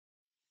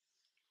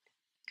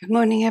Good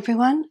morning,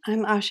 everyone.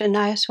 I'm Asha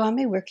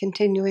Nayaswami. We're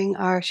continuing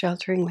our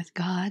Sheltering with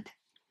God.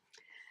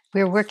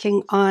 We're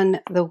working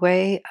on the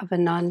way of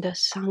Ananda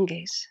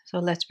Sanghis. So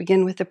let's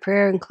begin with the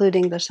prayer,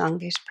 including the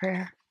Sanghis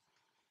prayer.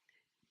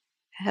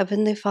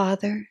 Heavenly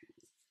Father,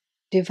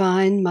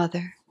 Divine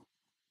Mother,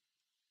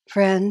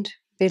 Friend,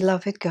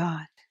 Beloved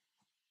God,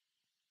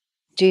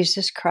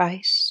 Jesus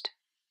Christ,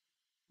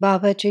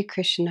 Babaji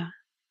Krishna,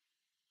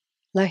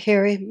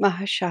 Lahiri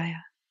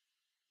Mahashaya,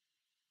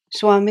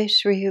 Swami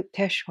Sri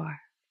Yukteswar,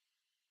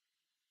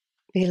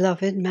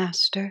 Beloved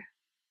Master,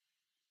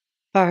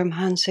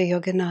 Paramhansa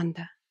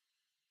Yogananda,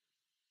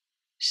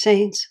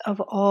 Saints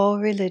of all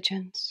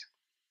religions,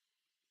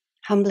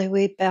 humbly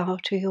we bow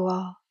to you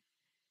all,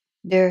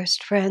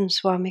 dearest friend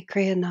Swami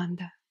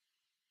Kriyananda.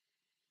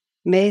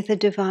 May the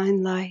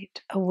divine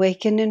light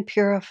awaken and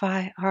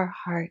purify our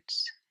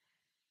hearts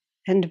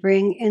and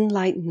bring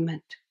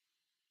enlightenment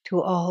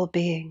to all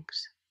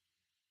beings.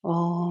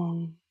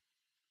 Om.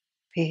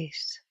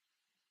 Peace.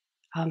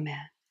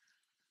 Amen.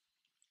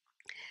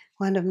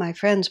 One of my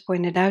friends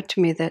pointed out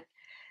to me that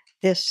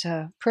this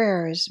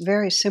prayer is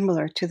very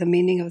similar to the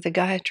meaning of the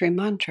Gayatri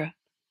Mantra.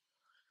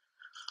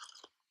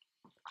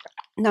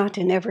 Not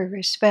in every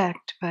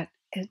respect, but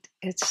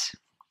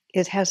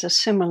it has a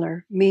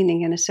similar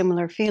meaning and a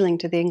similar feeling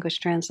to the English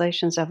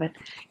translations of it.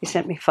 He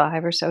sent me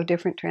 5 or so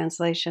different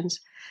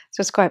translations.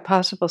 So it's quite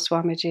possible,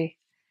 Swamiji.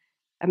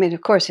 I mean,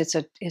 of course,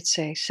 it's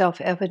a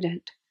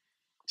self-evident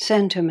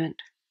sentiment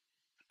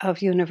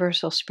of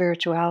universal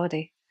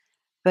spirituality,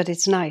 but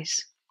it's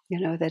nice,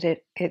 that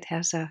it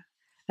has a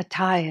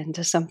tie-in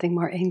to something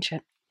more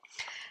ancient.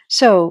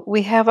 So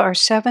we have our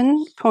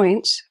 7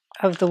 points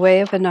of the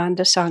Way of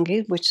Ananda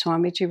Sanghi, which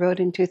Swamiji wrote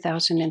in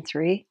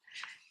 2003.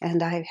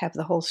 And I have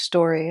the whole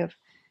story of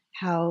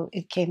how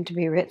it came to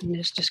be written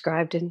is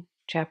described in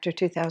chapter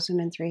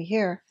 2003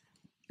 here,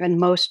 and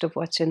most of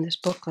what's in this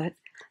booklet.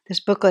 This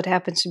booklet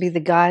happens to be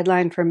the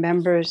guideline for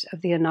members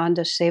of the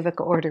Ananda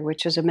Sevaka order,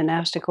 which is a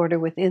monastic order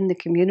within the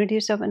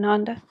communities of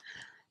Ananda.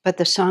 But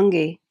the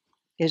Sanghi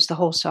is the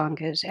whole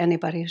Sangha, is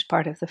anybody who's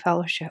part of the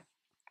fellowship.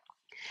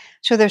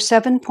 So there's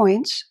 7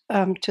 points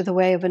to the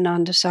Way of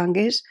Ananda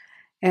Sanghis,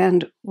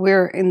 and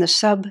we're in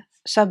the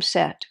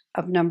subset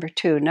of number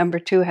 2. Number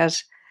 2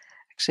 has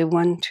actually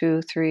 1,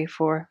 2, 3,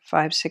 4,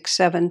 5, 6,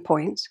 7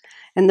 points.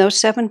 And those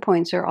 7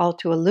 points are all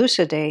to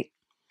elucidate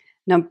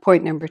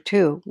point number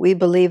 2. We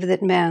believe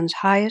that man's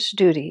highest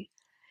duty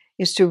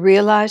is to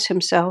realize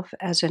himself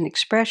as an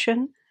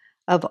expression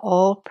of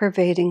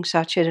all-pervading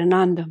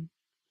Satchidanandam.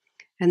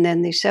 And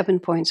then the 7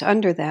 points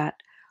under that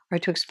are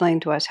to explain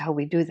to us how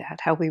we do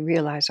that, how we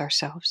realize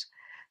ourselves.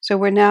 So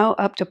we're now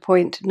up to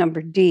point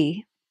number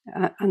D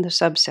on the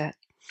subset.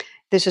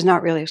 This is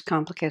not really as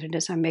complicated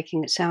as I'm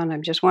making it sound.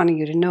 I'm just wanting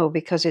you to know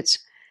because it's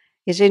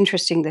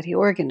interesting that he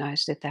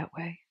organized it that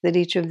way, that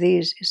each of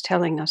these is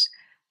telling us.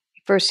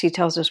 First, he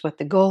tells us what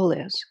the goal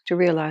is, to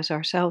realize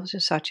ourselves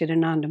as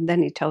Satchidanandam.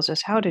 Then he tells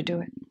us how to do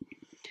it.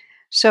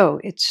 So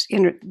it's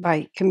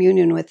by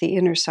communion with the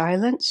inner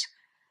silence,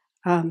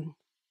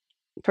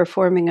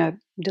 performing a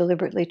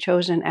deliberately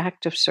chosen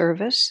act of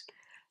service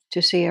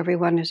to see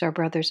everyone as our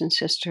brothers and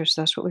sisters.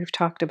 That's what we've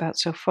talked about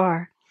so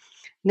far.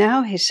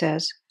 Now he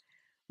says,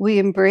 we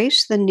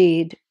embrace the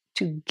need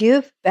to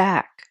give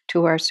back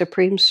to our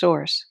Supreme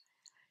Source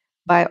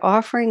by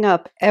offering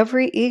up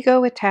every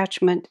ego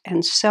attachment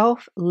and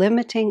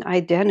self-limiting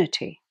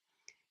identity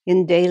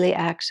in daily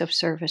acts of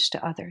service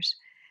to others.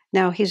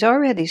 Now, he's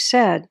already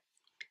said,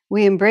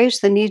 we embrace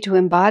the need to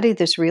embody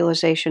this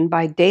realization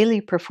by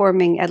daily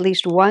performing at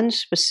least one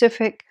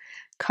specific,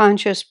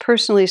 conscious,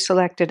 personally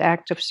selected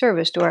act of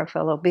service to our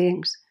fellow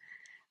beings.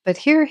 But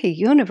here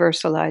he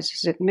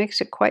universalizes it, makes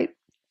it quite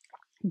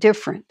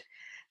different.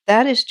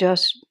 That is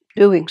just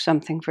doing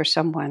something for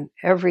someone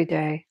every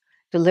day,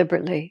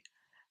 deliberately,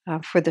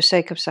 for the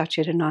sake of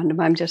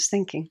Satchidanandam. I'm just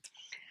thinking.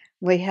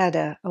 We had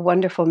a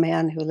wonderful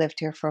man who lived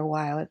here for a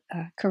while.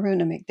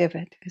 Karuna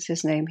McDivitt is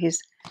his name.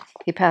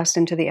 He passed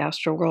into the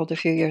astral world a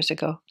few years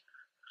ago.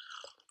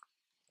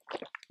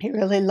 He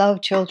really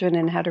loved children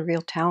and had a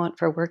real talent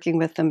for working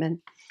with them. And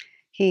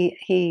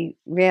he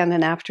ran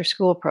an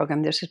after-school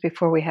program. This is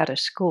before we had a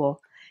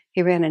school.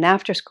 He ran an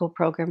after-school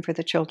program for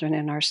the children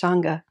in our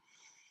Sangha.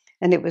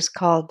 And it was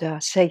called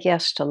Say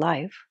Yes to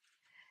Life.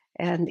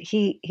 And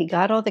he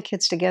got all the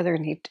kids together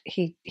and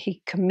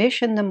he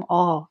commissioned them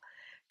all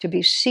to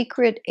be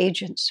secret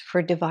agents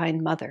for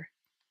Divine Mother.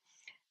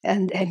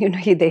 And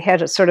they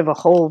had a sort of a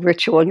whole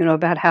ritual,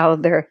 about how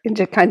they're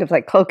into kind of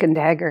like cloak and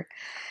dagger.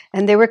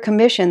 And they were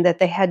commissioned that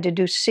they had to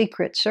do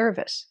secret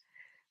service,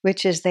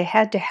 which is they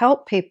had to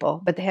help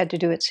people, but they had to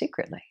do it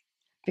secretly.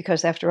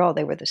 Because after all,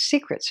 they were the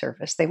secret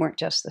service. They weren't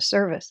just the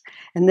service.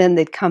 And then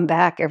they'd come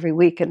back every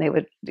week and they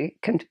would,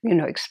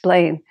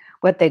 explain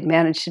what they'd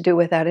managed to do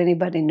without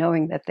anybody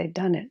knowing that they'd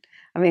done it.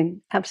 I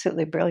mean,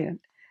 absolutely brilliant.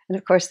 And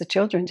of course, the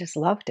children just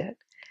loved it.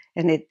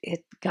 And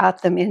it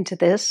got them into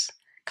this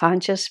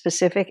conscious,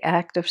 specific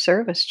act of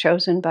service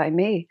chosen by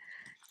me.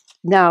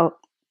 Now,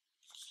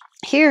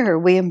 here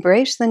we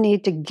embrace the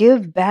need to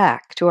give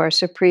back to our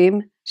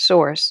Supreme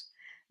Source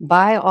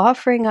by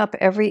offering up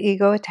every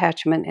ego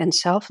attachment and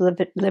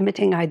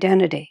self-limiting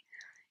identity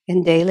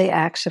in daily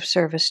acts of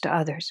service to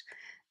others.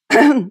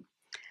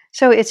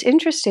 So it's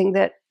interesting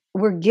that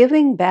we're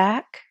giving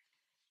back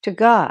to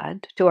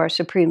God, to our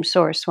Supreme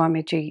Source.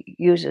 Swamiji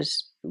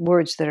uses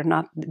words that are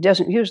not,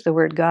 doesn't use the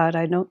word God.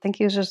 I don't think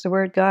he uses the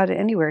word God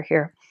anywhere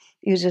here.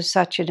 He uses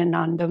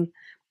Satchidanandam,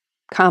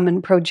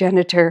 common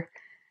progenitor,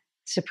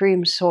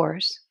 Supreme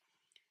Source.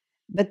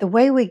 But the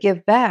way we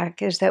give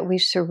back is that we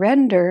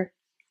surrender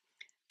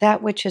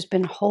that which has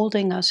been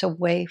holding us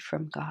away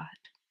from God.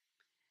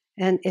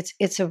 And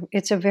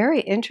it's a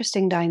very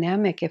interesting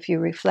dynamic if you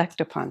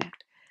reflect upon it,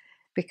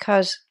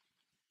 because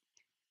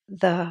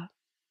the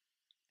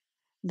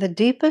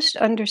deepest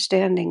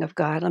understanding of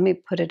God, let me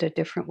put it a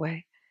different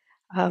way.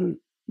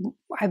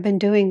 I've been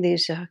doing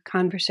these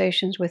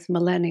conversations with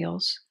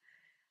millennials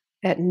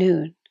at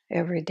noon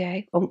every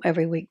day,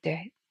 every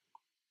weekday.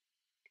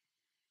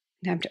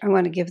 Now, I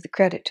want to give the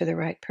credit to the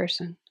right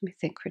person. Let me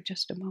think for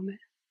just a moment.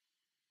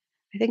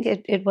 I think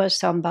it was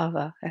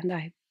Sambhava, and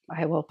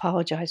I will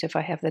apologize if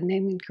I have the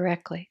name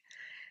incorrectly.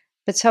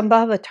 But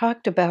Sambhava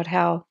talked about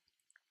how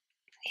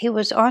he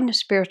was on a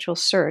spiritual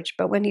search,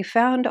 but when he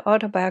found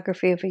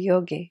Autobiography of a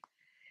Yogi,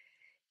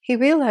 he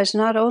realized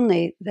not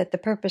only that the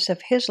purpose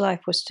of his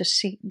life was to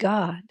seek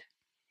God,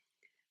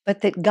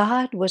 but that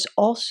God was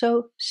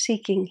also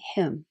seeking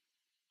him.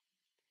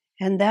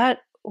 And that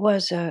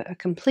was a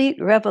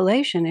complete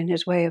revelation in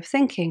his way of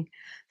thinking,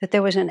 that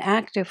there was an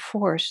active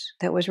force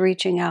that was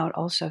reaching out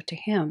also to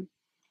him.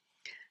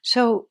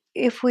 So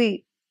if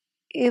we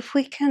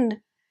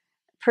can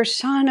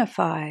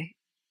personify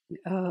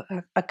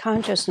a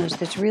consciousness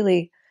that's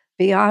really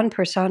beyond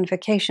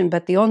personification,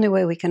 but the only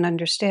way we can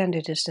understand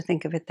it is to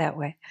think of it that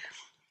way.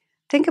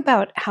 Think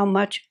about how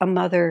much a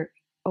mother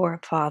or a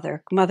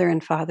father, mother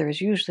and father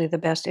is usually the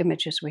best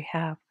images we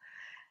have,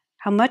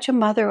 how much a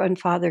mother and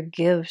father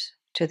gives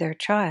to their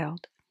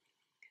child.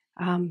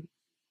 And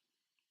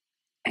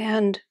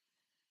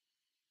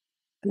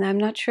I'm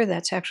not sure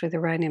that's actually the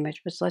right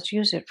image, but let's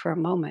use it for a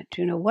moment.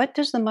 What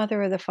does the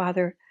mother or the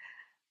father,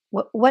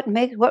 what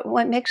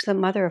makes the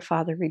mother or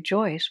father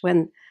rejoice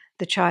when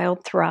the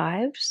child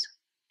thrives,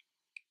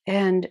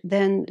 and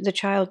then the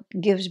child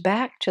gives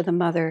back to the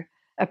mother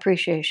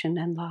appreciation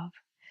and love?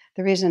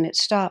 The reason it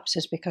stops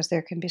is because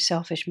there can be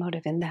selfish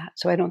motive in that.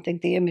 So I don't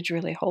think the image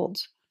really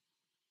holds.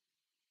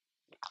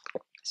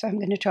 So I'm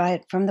going to try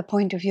it from the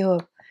point of view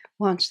of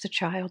wants the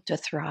child to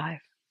thrive.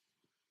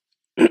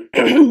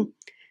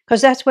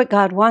 Because that's what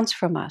God wants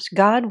from us.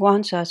 God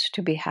wants us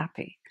to be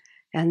happy.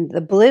 And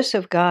the bliss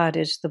of God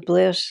is the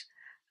bliss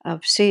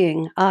of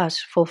seeing us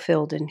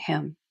fulfilled in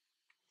Him.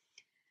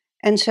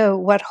 And so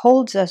what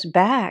holds us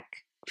back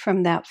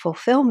from that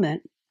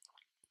fulfillment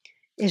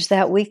is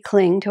that we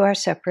cling to our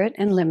separate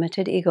and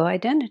limited ego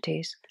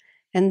identities.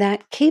 And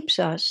that keeps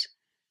us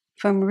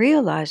from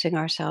realizing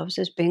ourselves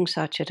as being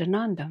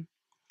Satchidanandam.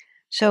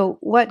 So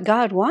what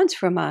God wants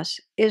from us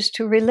is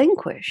to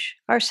relinquish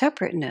our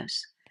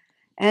separateness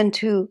and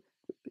to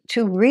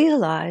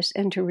realize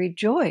and to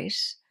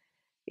rejoice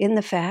in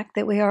the fact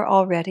that we are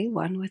already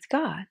one with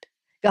God.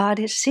 God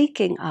is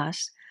seeking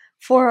us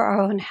for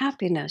our own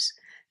happiness.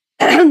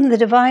 The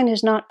divine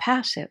is not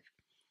passive.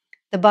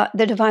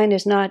 The divine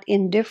is not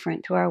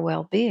indifferent to our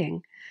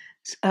well-being.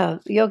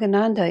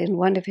 Yogananda, in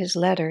one of his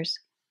letters,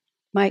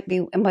 might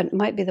be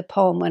the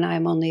poem "When I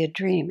Am Only a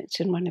Dream."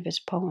 It's in one of his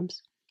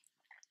poems.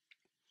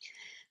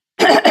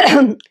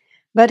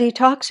 But he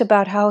talks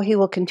about how he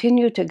will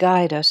continue to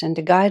guide us and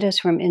to guide us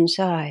from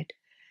inside.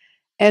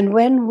 And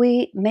when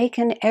we make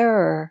an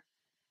error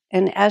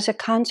and as a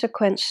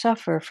consequence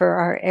suffer for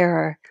our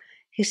error,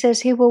 he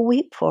says he will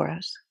weep for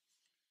us.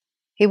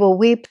 He will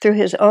weep through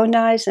his own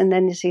eyes, and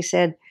then, as he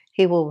said,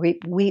 he will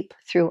weep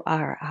through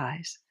our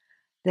eyes,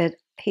 that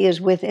he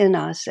is within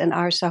us and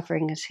our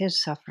suffering is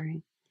his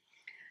suffering.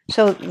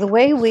 So the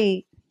way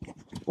we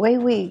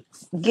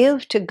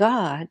give to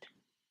God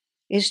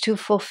is to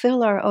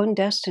fulfill our own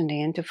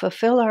destiny. And to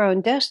fulfill our own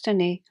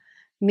destiny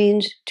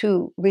means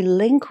to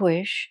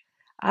relinquish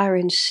our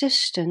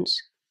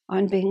insistence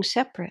on being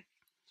separate.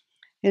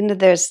 And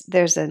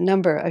there's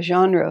a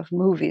genre of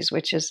movies,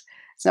 which is,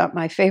 it's not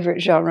my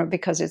favorite genre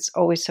because it's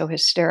always so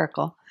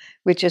hysterical,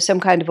 which is some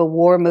kind of a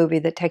war movie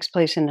that takes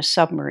place in a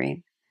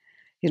submarine.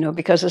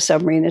 Because a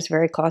submarine is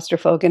very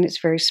claustrophobic and it's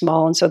very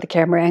small, and so the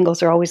camera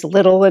angles are always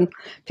little and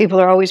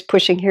people are always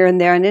pushing here and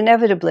there, and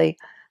inevitably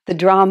the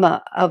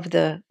drama of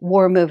the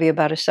war movie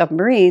about a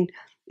submarine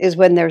is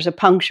when there's a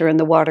puncture and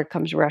the water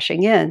comes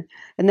rushing in.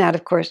 And that,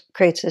 of course,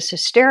 creates this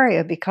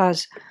hysteria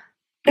because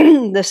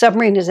the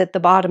submarine is at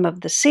the bottom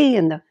of the sea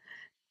and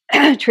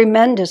the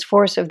tremendous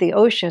force of the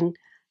ocean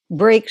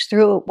breaks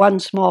through at one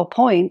small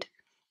point,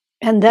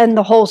 and then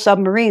the whole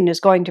submarine is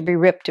going to be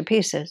ripped to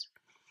pieces.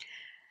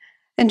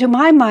 And to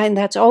my mind,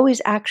 that's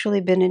always actually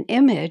been an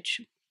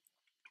image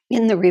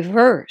in the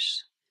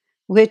reverse,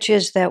 which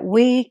is that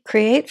we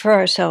create for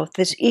ourselves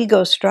this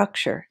ego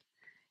structure.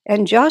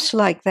 And just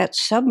like that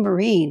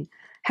submarine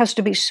has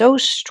to be so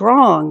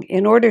strong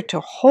in order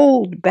to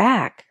hold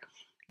back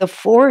the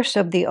force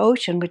of the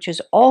ocean, which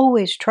is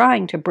always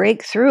trying to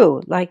break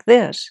through like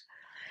this.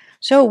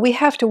 So we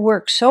have to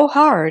work so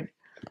hard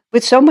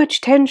with so much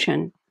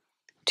tension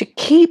to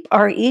keep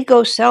our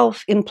ego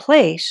self in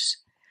place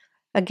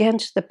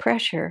against the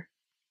pressure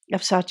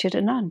of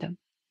Satchidanandam,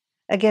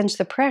 against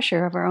the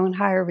pressure of our own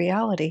higher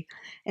reality.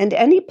 And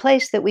any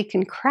place that we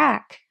can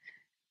crack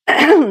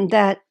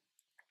that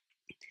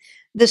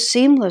the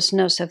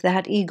seamlessness of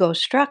that ego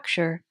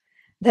structure,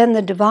 then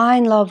the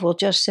divine love will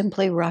just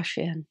simply rush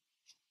in.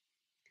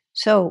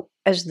 So,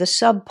 as the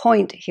sub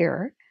point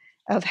here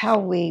of how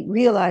we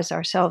realize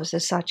ourselves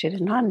as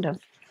Satchidananda,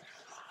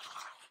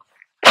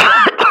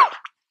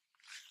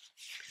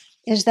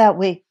 is that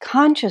we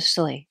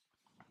consciously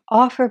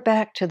offer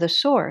back to the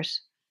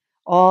source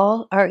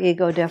all our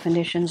ego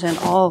definitions and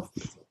all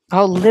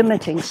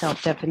limiting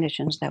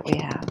self-definitions that we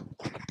have.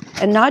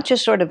 And not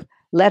just sort of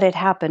let it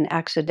happen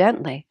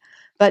accidentally,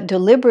 but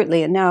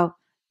deliberately. And now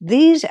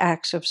these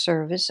acts of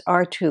service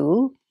are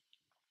to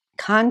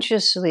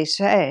consciously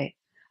say,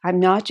 I'm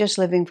not just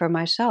living for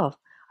myself,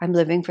 I'm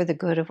living for the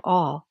good of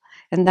all.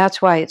 And that's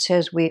why it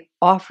says we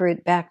offer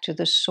it back to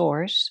the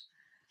source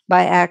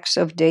by acts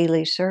of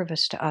daily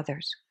service to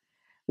others.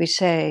 We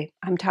say,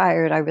 I'm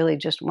tired, I really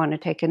just want to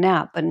take a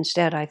nap, but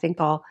instead I think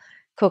I'll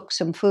cook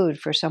some food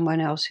for someone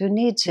else who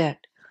needs it.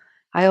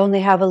 I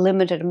only have a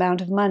limited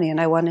amount of money and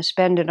I want to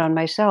spend it on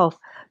myself,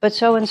 but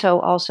so-and-so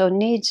also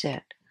needs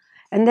it.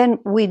 And then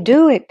we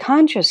do it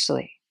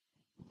consciously,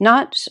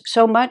 not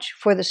so much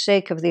for the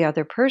sake of the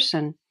other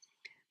person,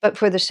 but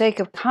for the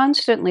sake of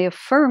constantly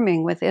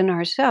affirming within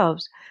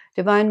ourselves,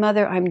 Divine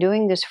Mother, I'm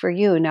doing this for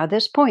you. Now,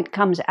 this point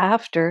comes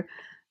after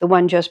the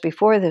one just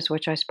before this,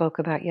 which I spoke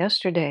about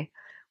yesterday.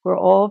 We're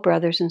all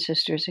brothers and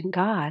sisters in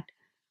God.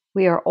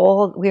 We are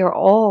all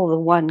the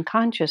one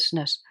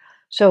consciousness.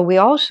 So we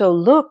also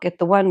look at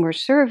the one we're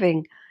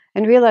serving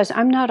and realize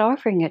I'm not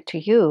offering it to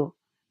you.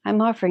 I'm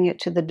offering it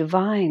to the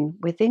divine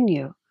within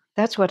you.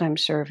 That's what I'm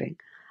serving.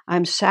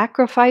 I'm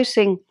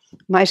sacrificing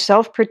my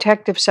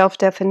self-protective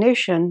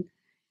self-definition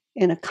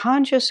in a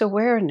conscious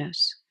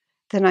awareness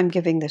that I'm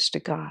giving this to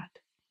God.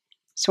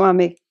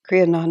 Swami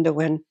Kriyananda,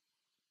 when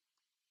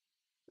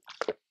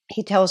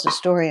he tells a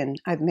story, and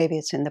maybe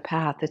it's in the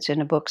Path, it's in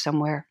a book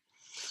somewhere,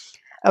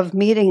 of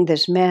meeting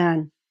this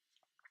man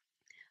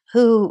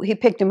who he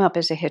picked him up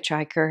as a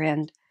hitchhiker,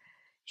 and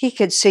he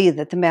could see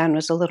that the man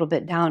was a little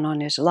bit down on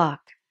his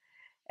luck.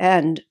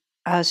 And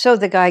so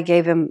the guy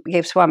gave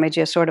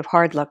Swamiji a sort of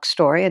hard luck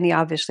story, and he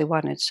obviously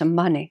wanted some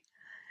money.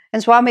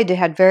 And Swamiji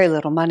had very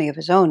little money of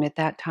his own at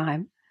that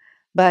time,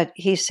 but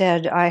he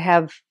said, I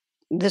have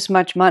this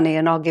much money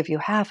and I'll give you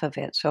half of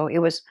it. So it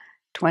was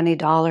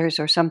 $20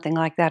 or something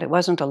like that. It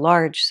wasn't a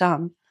large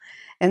sum.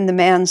 And the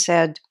man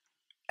said,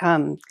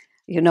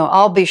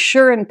 I'll be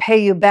sure and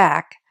pay you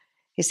back.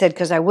 He said,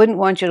 because I wouldn't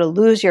want you to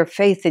lose your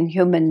faith in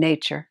human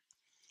nature.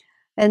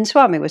 And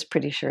Swami was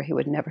pretty sure he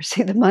would never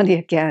see the money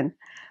again.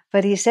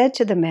 But he said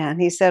to the man,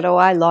 he said,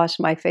 I lost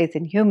my faith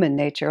in human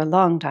nature a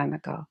long time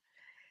ago.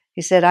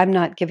 He said, I'm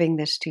not giving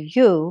this to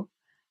you.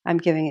 I'm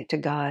giving it to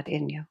God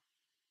in you.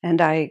 And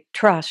I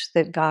trust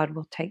that God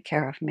will take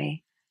care of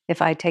me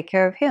if I take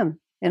care of him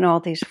in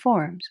all these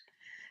forms.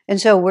 And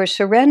so we're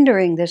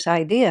surrendering this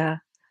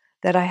idea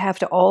that I have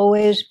to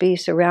always be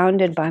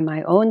surrounded by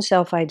my own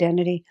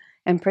self-identity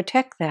and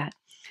protect that.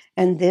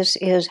 And this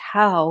is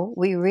how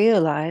we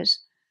realize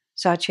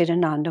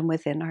Satchidanandam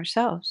within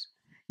ourselves.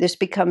 This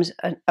becomes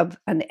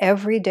an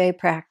everyday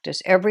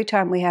practice. Every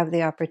time we have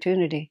the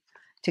opportunity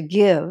to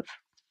give,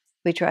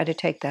 we try to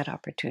take that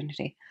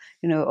opportunity.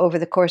 Over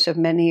the course of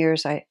many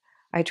years, I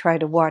try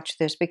to watch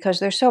this because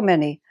there's so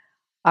many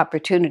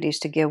opportunities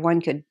to give.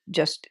 One could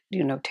just,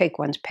 take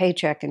one's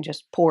paycheck and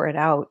just pour it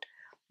out,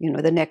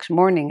 the next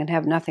morning and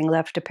have nothing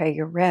left to pay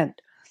your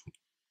rent.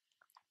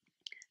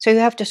 So you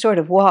have to sort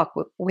of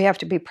we have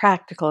to be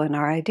practical in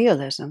our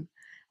idealism.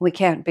 We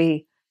can't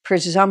be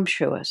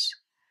presumptuous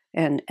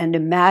and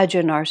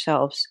imagine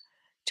ourselves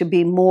to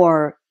be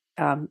more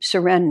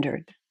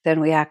surrendered than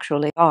we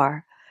actually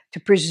are, to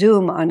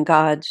presume on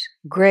God's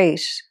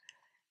grace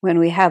when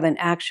we haven't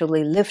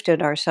actually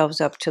lifted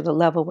ourselves up to the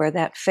level where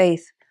that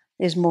faith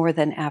is more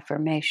than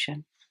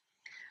affirmation.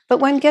 But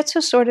one gets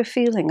a sort of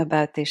feeling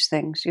about these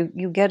things.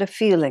 You get a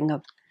feeling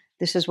of,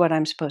 this is what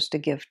I'm supposed to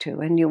give to.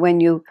 And when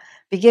you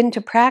begin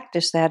to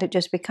practice that,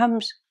 it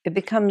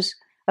becomes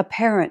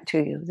apparent to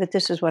you that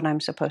this is what I'm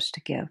supposed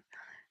to give.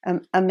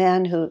 A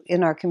man who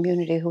in our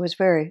community who was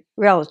very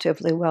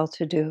relatively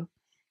well-to-do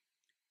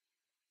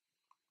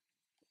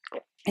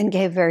and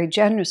gave very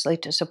generously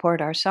to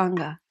support our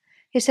Sangha.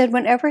 He said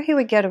whenever he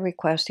would get a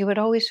request, he would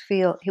always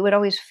feel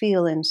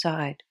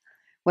inside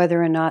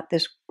whether or not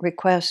this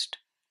request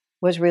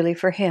was really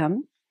for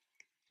him.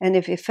 And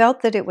if he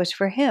felt that it was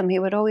for him, he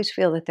would always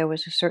feel that there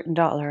was a certain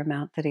dollar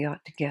amount that he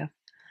ought to give.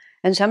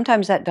 And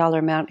sometimes that dollar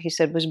amount, he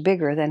said, was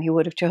bigger than he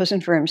would have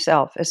chosen for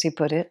himself, as he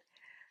put it.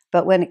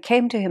 But when it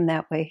came to him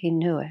that way, he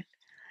knew it.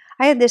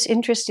 I had this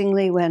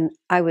interestingly when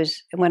I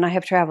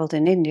have traveled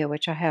in India,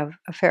 which I have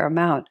a fair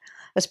amount,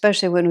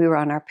 especially when we were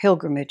on our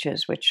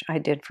pilgrimages, which I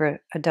did for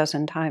a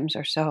dozen times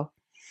or so.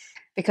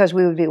 because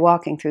we would be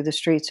walking through the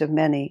streets of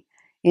many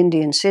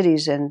Indian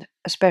cities, and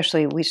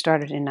especially we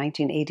started in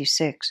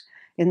 1986.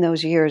 In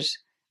those years,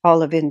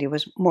 all of India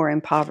was more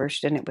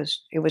impoverished, and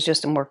it was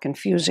just a more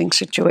confusing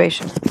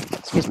situation.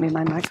 Excuse me,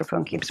 my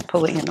microphone keeps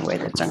pulling in a way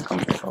that's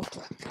uncomfortable.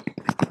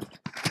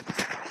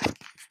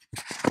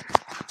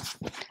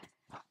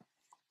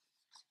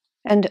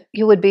 And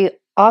you would be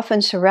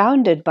often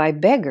surrounded by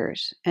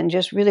beggars and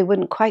just really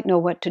wouldn't quite know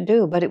what to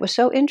do. But it was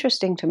so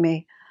interesting to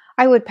me.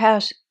 I would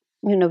pass,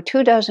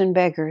 24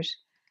 beggars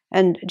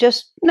and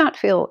just not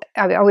feel,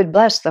 I would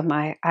bless them.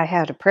 I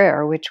had a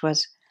prayer, which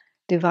was,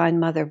 Divine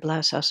Mother,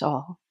 bless us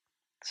all.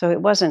 So it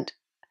wasn't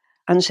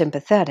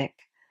unsympathetic.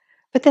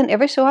 But then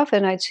every so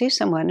often I'd see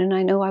someone and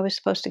I knew I was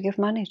supposed to give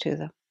money to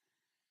them.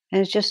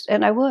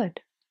 And I would.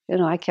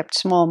 I kept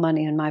small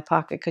money in my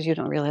pocket because you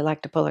don't really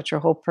like to pull out your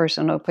whole purse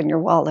and open your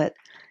wallet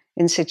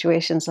in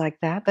situations like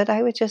that. But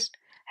I would just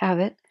have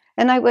it.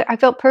 And I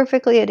felt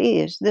perfectly at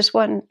ease. This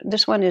one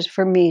is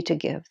for me to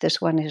give.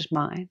 This one is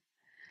mine.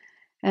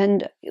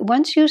 And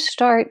once you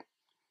start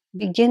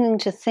beginning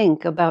to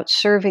think about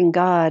serving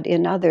God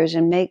in others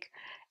and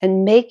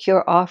make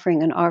your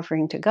offering an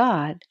offering to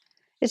God,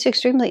 it's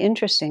extremely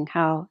interesting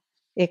how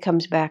it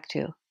comes back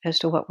to as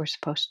to what we're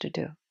supposed to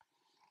do.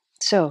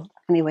 So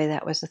anyway,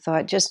 that was the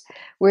thought. Just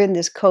we're in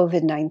this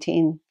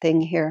COVID-19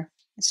 thing here,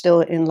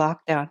 still in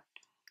lockdown.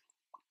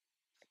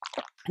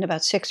 And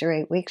about 6 or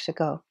 8 weeks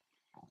ago,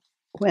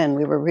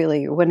 whenever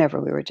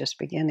we were just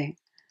beginning,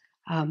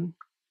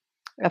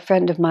 a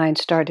friend of mine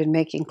started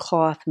making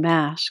cloth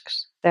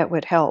masks that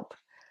would help,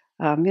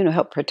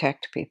 help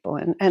protect people.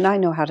 And I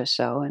know how to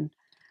sew, and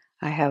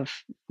I have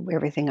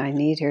everything I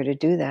need here to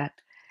do that.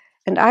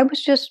 And I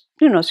was just,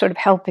 sort of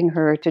helping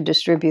her to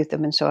distribute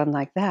them and so on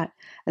like that.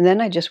 And then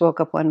I just woke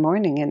up one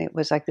morning and it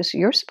was like this,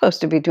 you're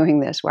supposed to be doing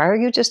this. Why are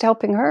you just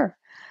helping her?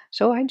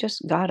 So I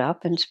just got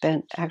up and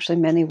spent actually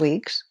many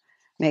weeks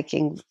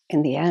making,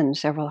 in the end,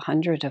 several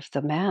hundred of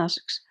the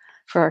masks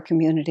for our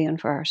community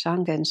and for our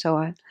Sangha and so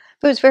on.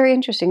 But it was very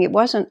interesting.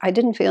 I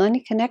didn't feel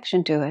any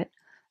connection to it.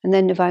 And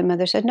then Divine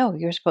Mother said, no,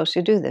 you're supposed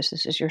to do this.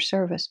 This is your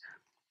service.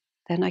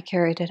 Then I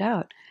carried it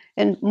out.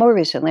 And more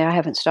recently, I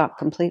haven't stopped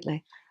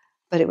completely.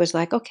 But it was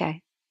like,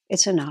 okay,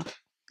 it's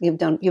enough. You've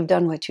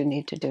done what you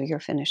need to do.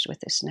 You're finished with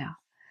this now.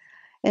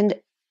 And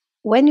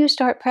when you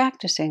start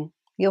practicing,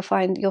 you'll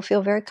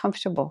feel very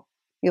comfortable.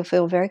 You'll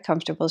feel very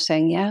comfortable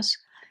saying yes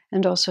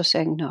and also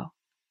saying no.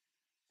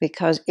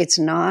 Because it's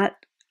not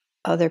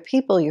other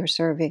people you're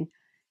serving.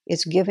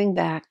 It's giving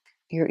back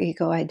your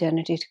ego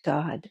identity to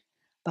God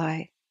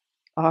by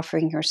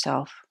offering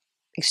yourself,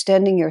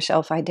 extending your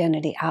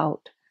self-identity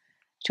out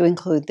to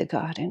include the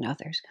God in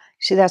others.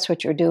 See, that's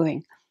what you're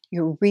doing.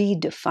 You're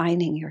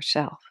redefining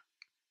yourself,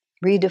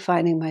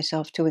 redefining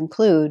myself to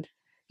include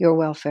your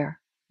welfare,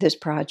 this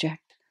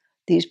project,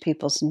 these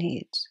people's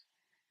needs.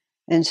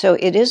 And so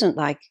it isn't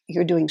like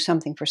you're doing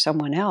something for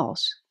someone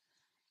else.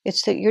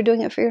 It's that you're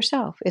doing it for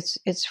yourself.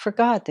 It's for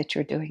God that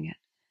you're doing it.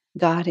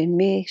 God in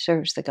me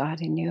serves the God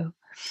in you.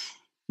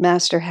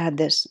 Master had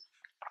this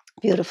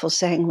beautiful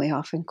saying we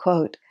often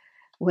quote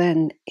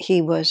when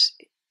he was,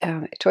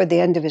 toward the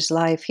end of his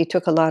life, he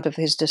took a lot of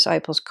his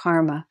disciples'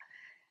 karma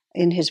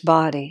in his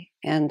body,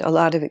 and a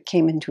lot of it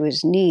came into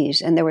his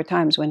knees, and there were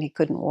times when he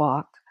couldn't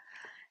walk.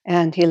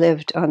 And he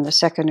lived on the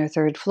second or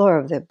third floor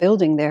of the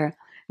building there,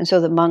 and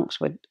so the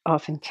monks would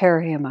often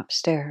carry him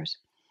upstairs.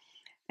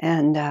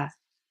 And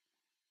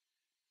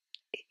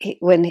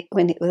when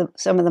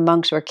some of the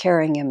monks were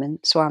carrying him, and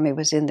Swami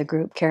was in the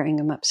group carrying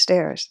him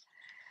upstairs,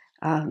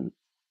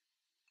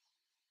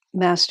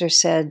 Master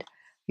said,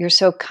 "You're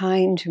so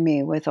kind to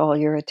me with all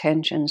your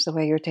attentions, the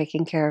way you're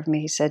taking care of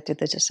me," he said to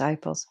the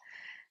disciples.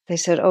 They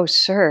said, "Oh,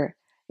 sir,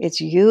 it's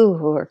you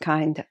who are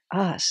kind to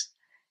us."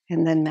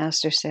 And then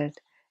Master said,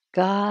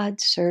 "God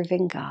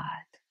serving God."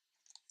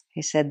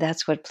 He said,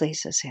 that's what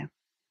pleases him.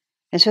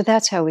 And so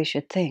that's how we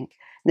should think.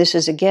 This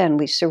is, again,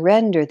 we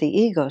surrender the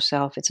ego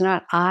self. It's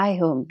not I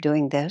who am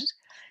doing this.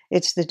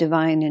 It's the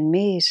divine in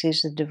me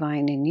sees the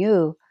divine in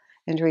you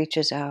and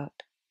reaches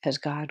out as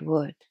God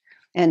would.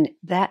 And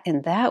that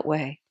in that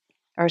way,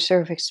 our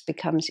service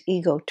becomes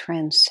ego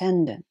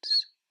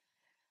transcendence.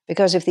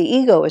 Because if the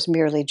ego is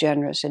merely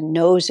generous and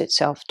knows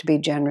itself to be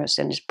generous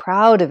and is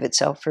proud of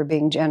itself for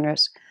being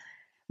generous,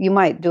 you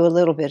might do a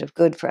little bit of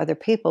good for other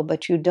people,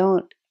 but you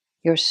don't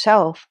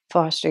yourself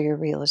foster your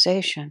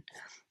realization.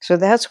 So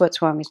that's what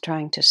Swami's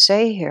trying to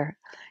say here.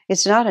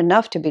 It's not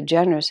enough to be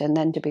generous and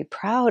then to be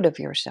proud of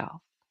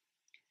yourself.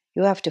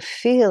 You have to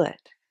feel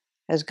it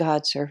as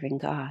God serving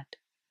God,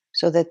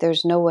 so that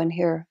there's no one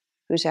here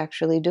who's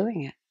actually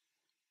doing it.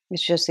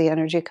 It's just the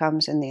energy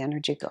comes and the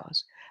energy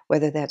goes.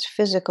 Whether that's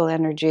physical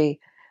energy,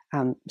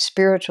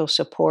 spiritual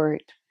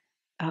support,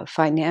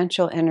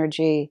 financial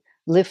energy,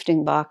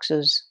 lifting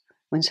boxes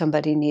when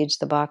somebody needs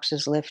the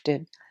boxes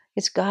lifted.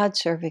 It's God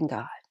serving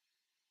God.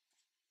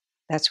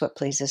 That's what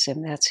pleases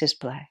him. That's his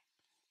play.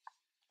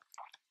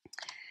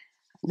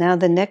 Now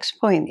the next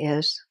point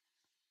is,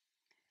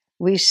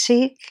 we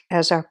seek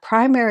as our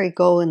primary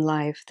goal in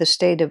life the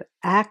state of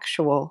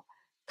actual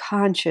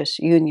conscious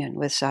union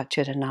with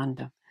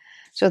Satchidananda.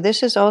 So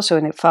this is also,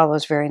 and it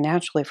follows very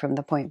naturally from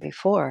the point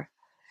before,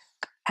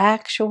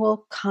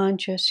 actual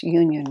conscious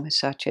union with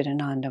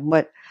Satchidananda.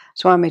 What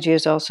Swamiji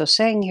is also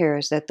saying here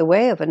is that the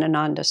way of an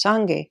Ananda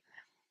Sanghi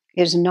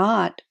is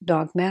not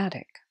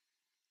dogmatic.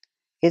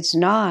 It's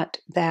not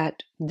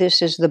that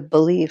this is the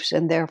beliefs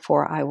and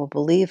therefore I will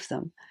believe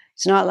them.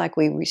 It's not like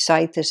we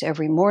recite this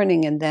every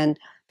morning and then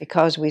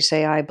because we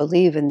say I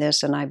believe in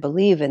this and I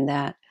believe in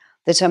that,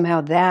 that somehow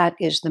that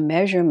is the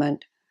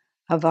measurement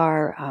of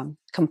our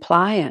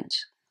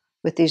compliance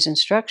with these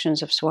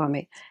instructions of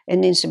Swami. It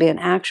needs to be an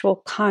actual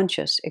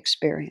conscious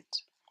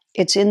experience.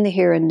 It's in the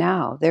here and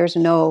now. There's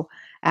no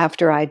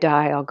after I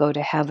die, I'll go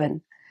to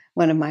heaven.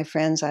 One of my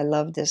friends, I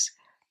love this.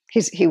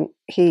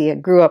 He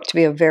grew up to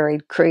be a very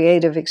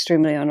creative,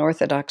 extremely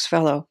unorthodox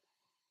fellow.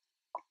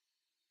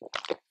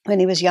 When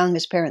he was young,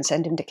 his parents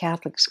sent him to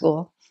Catholic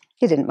school.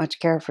 He didn't much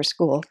care for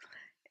school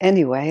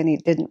anyway, and he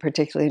didn't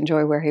particularly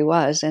enjoy where he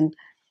was. And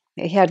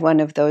he had one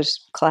of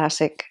those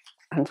classic,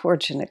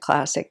 unfortunate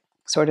classic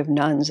sort of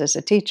nuns as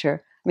a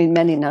teacher. I mean,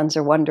 many nuns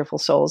are wonderful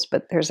souls,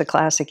 but there's a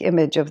classic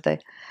image of the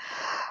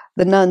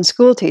nun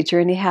school teacher,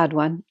 and he had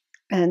one.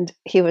 And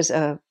he was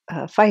a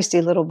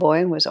feisty little boy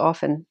and was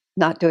often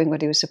not doing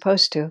what he was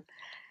supposed to.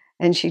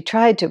 And she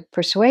tried to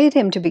persuade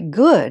him to be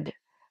good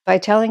by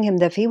telling him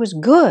that if he was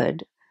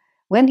good,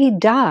 when he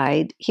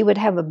died, he would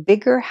have a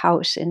bigger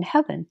house in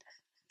heaven.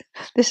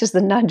 This is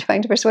the nun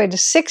trying to persuade a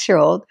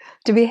 6-year-old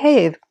to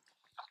behave.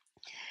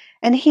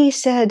 And he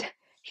said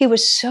he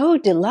was so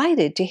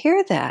delighted to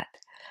hear that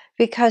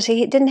because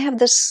he didn't have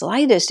the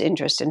slightest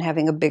interest in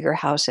having a bigger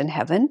house in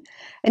heaven.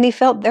 And he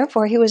felt,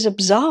 therefore, he was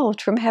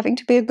absolved from having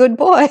to be a good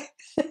boy.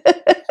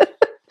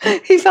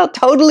 He felt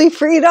totally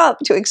freed up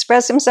to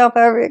express himself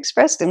however he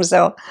expressed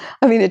himself.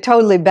 I mean, it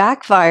totally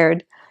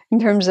backfired in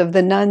terms of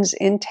the nun's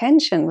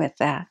intention with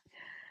that.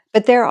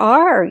 But there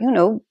are,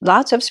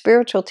 lots of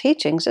spiritual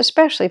teachings,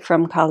 especially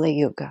from Kali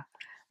Yuga,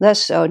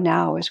 less so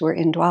now as we're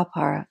in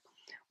Dwapara,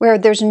 where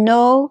there's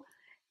no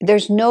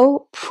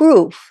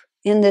proof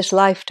in this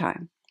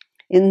lifetime.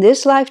 In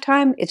this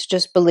lifetime, it's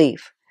just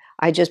belief.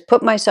 I just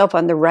put myself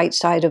on the right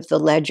side of the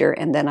ledger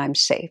and then I'm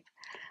safe.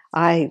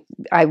 I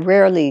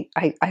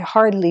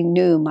hardly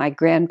knew my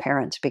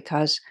grandparents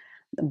because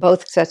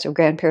both sets of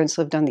grandparents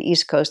lived on the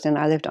East Coast and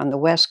I lived on the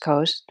West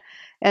Coast.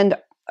 And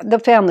the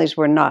families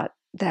were not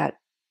that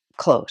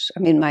close. I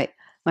mean,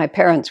 my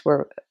parents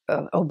were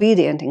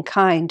obedient and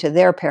kind to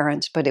their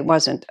parents, but it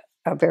wasn't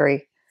a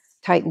very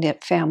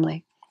tight-knit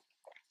family.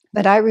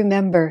 But I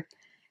remember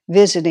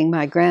visiting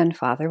my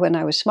grandfather when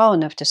I was small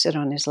enough to sit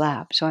on his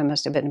lap, so I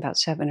must have been about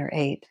 7 or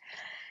 8.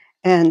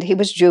 And he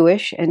was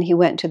Jewish, and he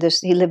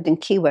lived in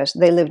Key West.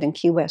 They lived in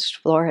Key West,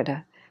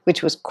 Florida,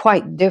 which was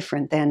quite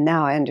different than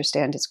now. I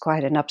understand it's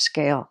quite an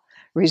upscale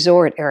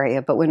resort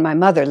area. But when my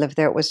mother lived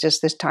there, it was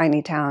just this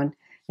tiny town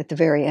at the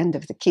very end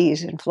of the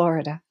Keys in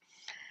Florida.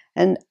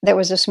 And there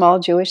was a small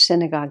Jewish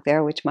synagogue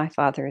there, which my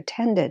father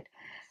attended.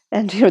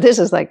 And this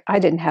is like, I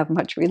didn't have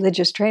much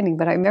religious training,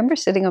 but I remember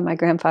sitting on my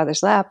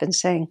grandfather's lap and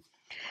saying,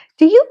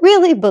 "Do you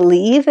really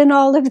believe in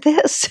all of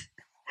this?"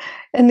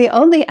 And the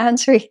only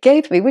answer he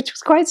gave me, which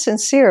was quite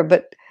sincere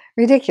but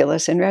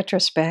ridiculous in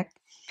retrospect,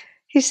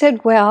 he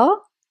said,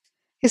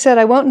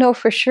 I won't know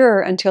for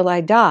sure until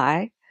I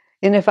die.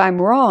 And if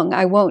I'm wrong,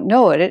 I won't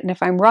know it. And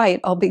if I'm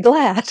right, I'll be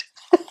glad.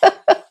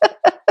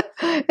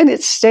 And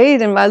it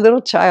stayed in my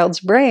little child's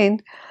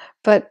brain.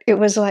 But it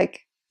was like,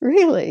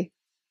 really?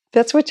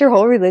 That's what your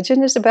whole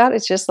religion is about?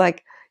 It's just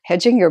like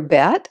hedging your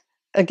bet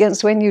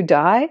against when you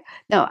die?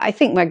 Now, I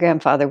think my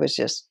grandfather was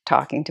just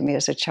talking to me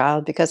as a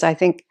child because I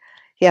think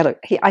he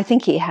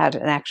had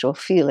an actual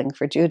feeling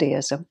for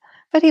Judaism,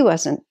 but he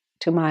wasn't,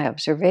 to my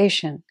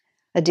observation,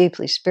 a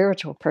deeply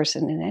spiritual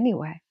person in any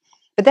way.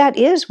 But that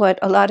is what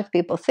a lot of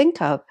people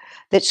think of,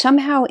 that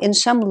somehow in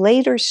some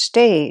later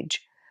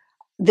stage,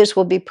 this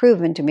will be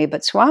proven to me.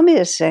 But Swami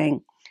is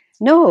saying,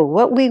 no,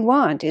 what we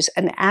want is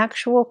an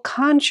actual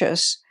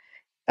conscious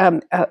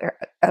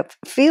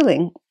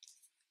feeling,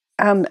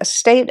 a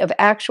state of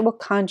actual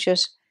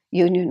conscious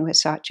union with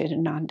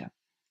Satchidananda.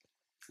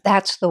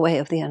 That's the way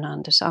of the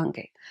Ananda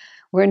Sanghi.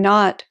 We're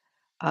not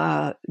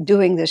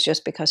doing this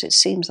just because it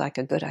seems like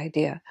a good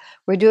idea.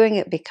 We're doing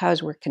it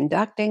because we're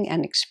conducting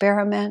an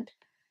experiment,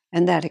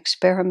 and that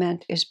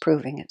experiment is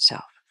proving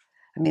itself.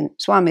 I mean,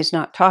 Swami's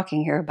not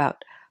talking here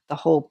about the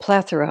whole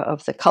plethora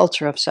of the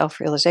culture of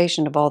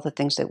self-realization of all the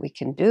things that we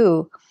can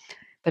do,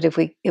 but if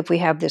we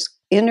have this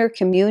inner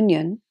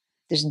communion,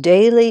 this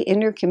daily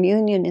inner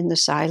communion in the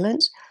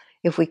silence,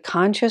 if we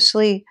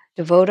consciously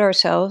devote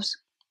ourselves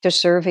to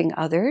serving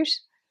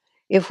others,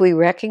 if we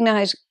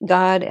recognize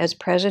God as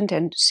present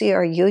and see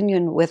our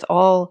union with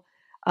all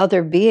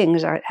other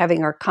beings,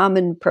 having our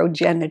common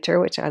progenitor,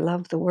 which I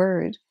love the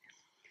word,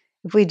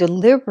 if we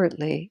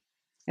deliberately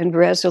and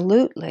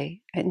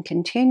resolutely and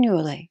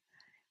continually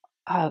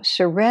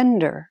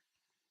surrender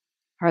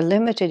our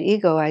limited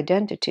ego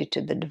identity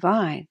to the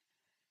divine,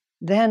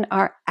 then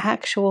our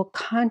actual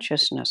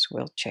consciousness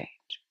will change.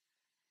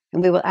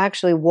 And we will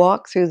actually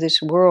walk through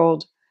this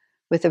world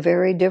with a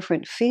very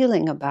different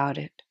feeling about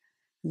it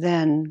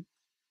than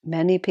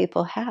many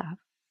people have.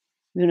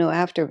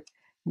 After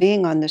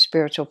being on the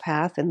spiritual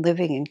path and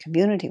living in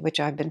community, which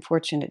I've been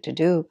fortunate to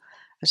do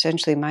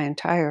essentially my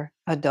entire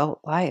adult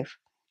life,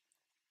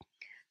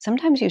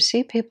 sometimes you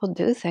see people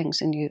do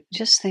things and you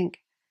just think,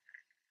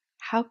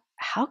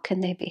 how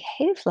can they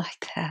behave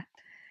like that?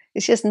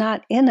 It's just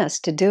not in us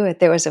to do it.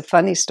 There was a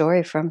funny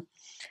story from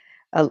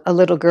a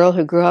little girl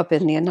who grew up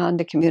in the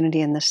Ananda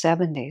community in the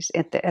 70s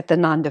at the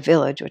Nanda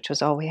village, which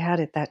was all we had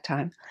at that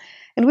time.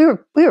 And we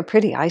were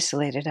pretty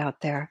isolated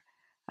out there.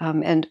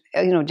 And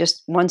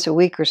just once a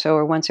week or so,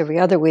 or once every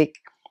other week,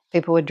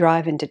 people would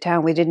drive into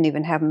town. We didn't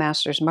even have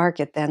Master's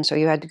Market then, so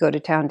you had to go to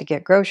town to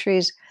get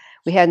groceries.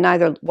 We had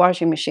neither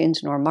washing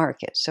machines nor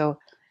market. So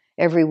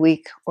every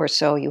week or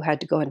so, you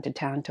had to go into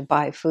town to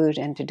buy food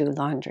and to do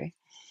laundry.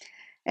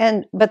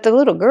 But the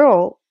little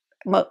girl,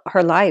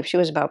 her life, she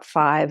was about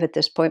 5 at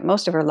this point,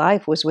 most of her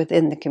life was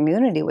within the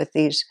community with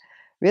these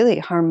really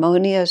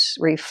harmonious,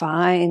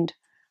 refined,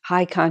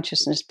 high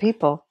consciousness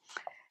people.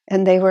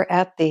 And they were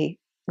at the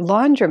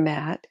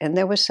laundromat, and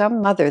there was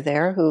some mother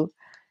there who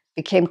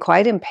became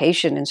quite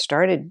impatient and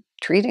started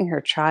treating her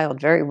child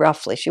very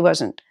roughly. She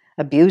wasn't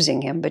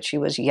abusing him, but she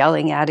was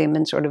yelling at him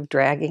and sort of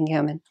dragging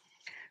him. And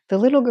the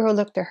little girl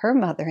looked at her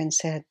mother and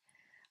said,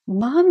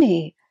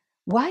 "Mommy,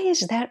 why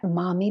is that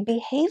mommy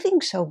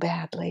behaving so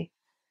badly?"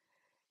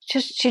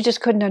 She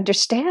just couldn't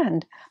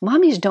understand.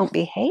 Mommies don't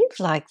behave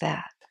like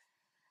that,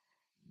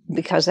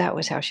 because that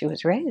was how she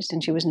was raised,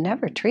 and she was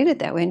never treated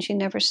that way, and she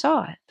never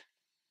saw it.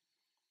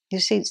 You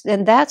see,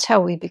 and that's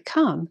how we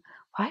become.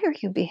 Why are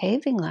you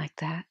behaving like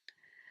that?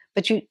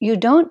 But you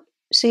don't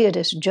see it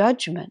as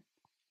judgment.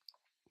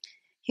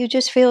 You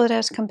just feel it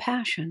as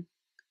compassion.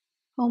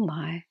 Oh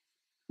my,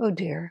 oh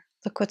dear,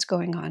 look what's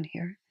going on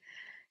here.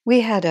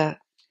 We had a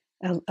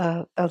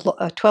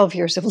 12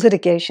 years of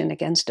litigation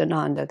against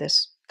Ananda,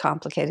 this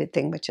complicated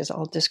thing, which is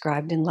all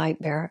described in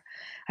Light Bearer.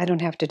 I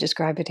don't have to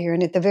describe it here.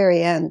 And at the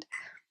very end,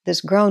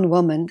 this grown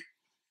woman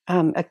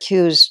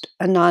accused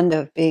Ananda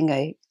of being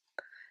a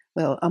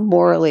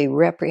morally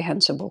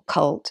reprehensible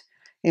cult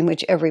in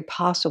which every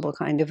possible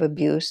kind of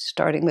abuse,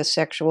 starting with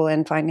sexual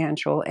and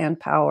financial and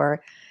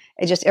power,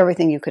 and just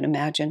everything you could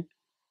imagine.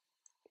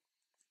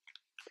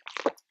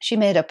 She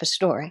made up a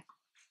story,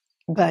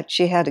 but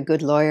she had a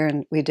good lawyer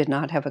and we did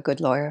not have a good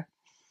lawyer.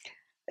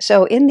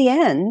 So in the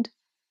end,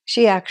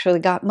 she actually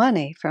got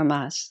money from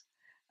us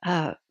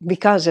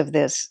because of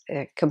this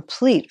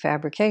complete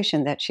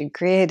fabrication that she'd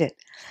created.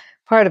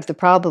 Part of the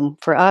problem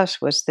for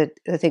us was that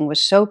the thing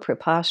was so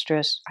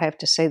preposterous, I have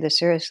to say this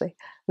seriously,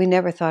 we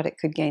never thought it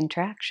could gain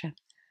traction.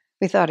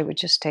 We thought it would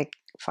just take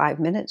 5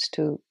 minutes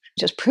to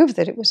just prove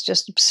that it was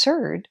just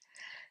absurd.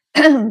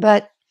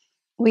 But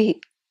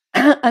we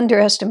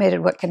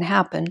underestimated what can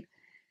happen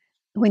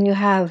when you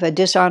have a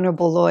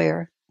dishonorable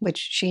lawyer, which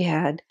she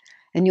had,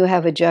 and you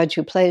have a judge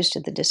who plays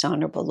to the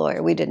dishonorable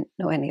lawyer. We didn't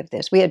know any of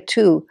this. We had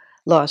 2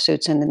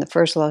 lawsuits, and in the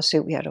first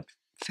lawsuit, we had a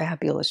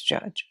fabulous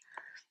judge.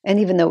 And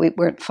even though we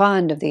weren't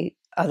fond of the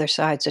other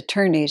side's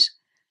attorneys,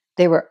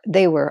 they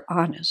were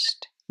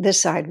honest. This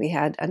side, we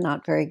had a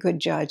not very good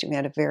judge, and we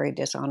had a very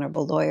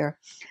dishonorable lawyer.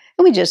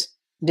 And we just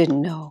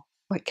didn't know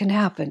what can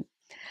happen.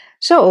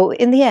 So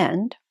in the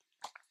end,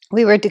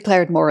 we were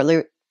declared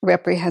morally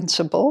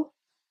reprehensible,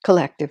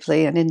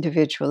 collectively and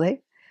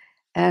individually.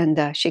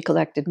 And she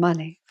collected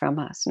money from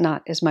us,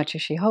 not as much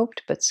as she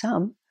hoped, but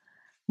some,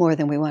 more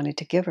than we wanted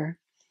to give her.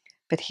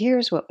 But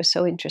here's what was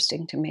so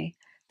interesting to me.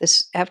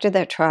 After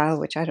that trial,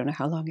 which I don't know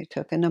how long it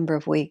took, a number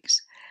of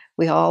weeks,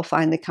 we all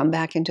finally come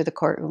back into the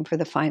courtroom for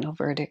the final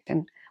verdict.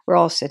 And we're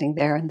all sitting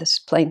there, and this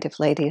plaintiff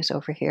lady is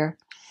over here.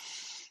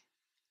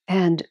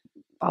 And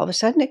all of a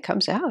sudden it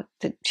comes out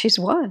that she's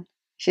won.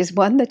 She's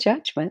won the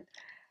judgment.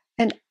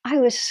 And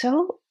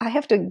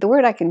the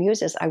word I can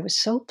use is I was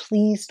so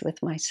pleased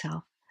with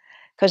myself,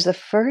 because the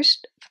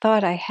first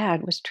thought I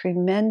had was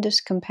tremendous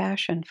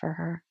compassion for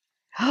her.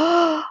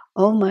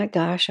 Oh my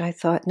gosh, I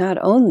thought, not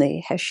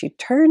only has she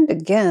turned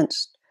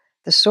against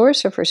the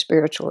source of her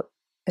spiritual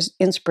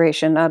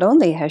inspiration, not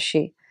only has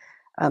she,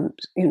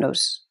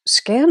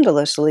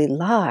 scandalously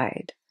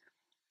lied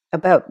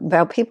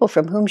about people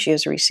from whom she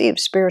has received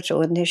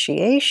spiritual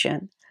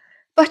initiation,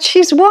 but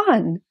she's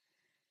won.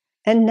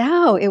 And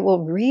now it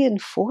will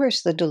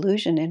reinforce the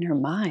delusion in her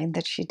mind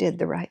that she did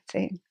the right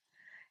thing.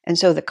 And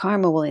so the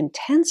karma will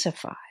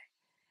intensify.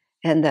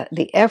 And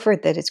the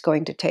effort that it's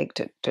going to take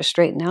to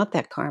straighten out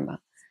that karma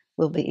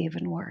will be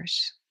even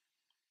worse.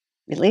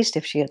 At least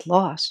if she had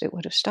lost, it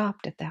would have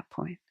stopped at that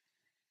point.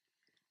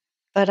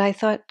 But I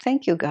thought,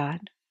 thank you,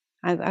 God.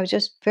 I was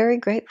just very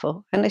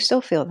grateful. And I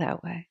still feel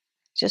that way.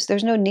 It's just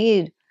there's no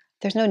need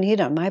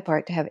on my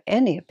part to have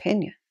any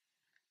opinion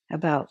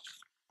about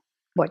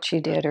what she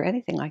did or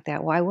anything like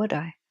that. Why would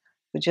I? It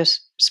would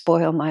just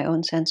spoil my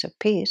own sense of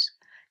peace.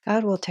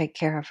 God will take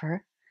care of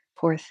her,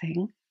 poor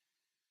thing.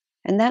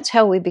 And that's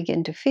how we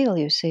begin to feel,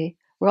 you see.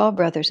 We're all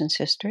brothers and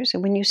sisters.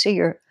 And when you see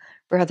your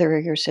brother or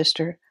your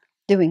sister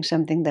doing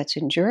something that's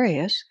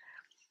injurious,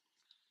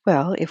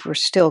 well, if we're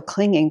still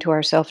clinging to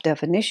our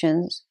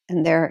self-definitions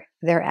and they're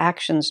their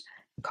actions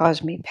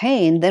cause me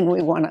pain, then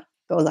we want to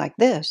go like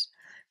this.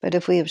 But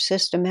if we have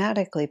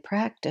systematically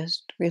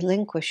practiced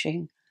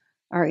relinquishing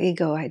our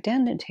ego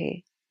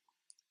identity,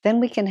 then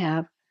we can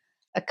have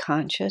a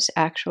conscious,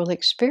 actual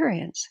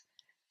experience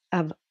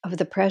of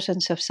the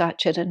presence of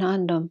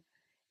Satchidanandam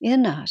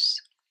in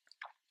us.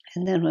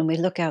 And then when we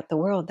look out the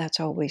world, that's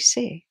all we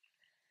see.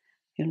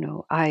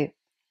 I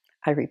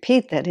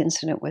repeat that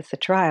incident with the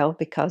trial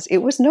because it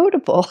was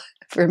notable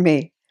for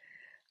me.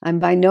 I'm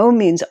by no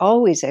means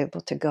always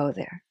able to go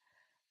there.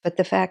 But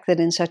the fact that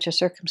in such a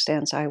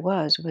circumstance I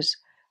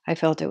I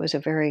felt it was a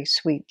very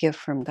sweet gift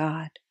from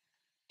God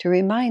to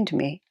remind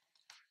me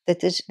that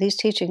these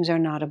teachings are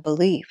not a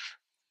belief.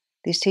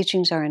 These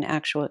teachings are an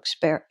actual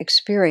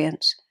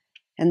experience,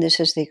 and this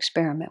is the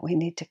experiment we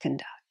need to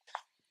conduct.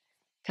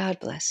 God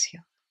bless you.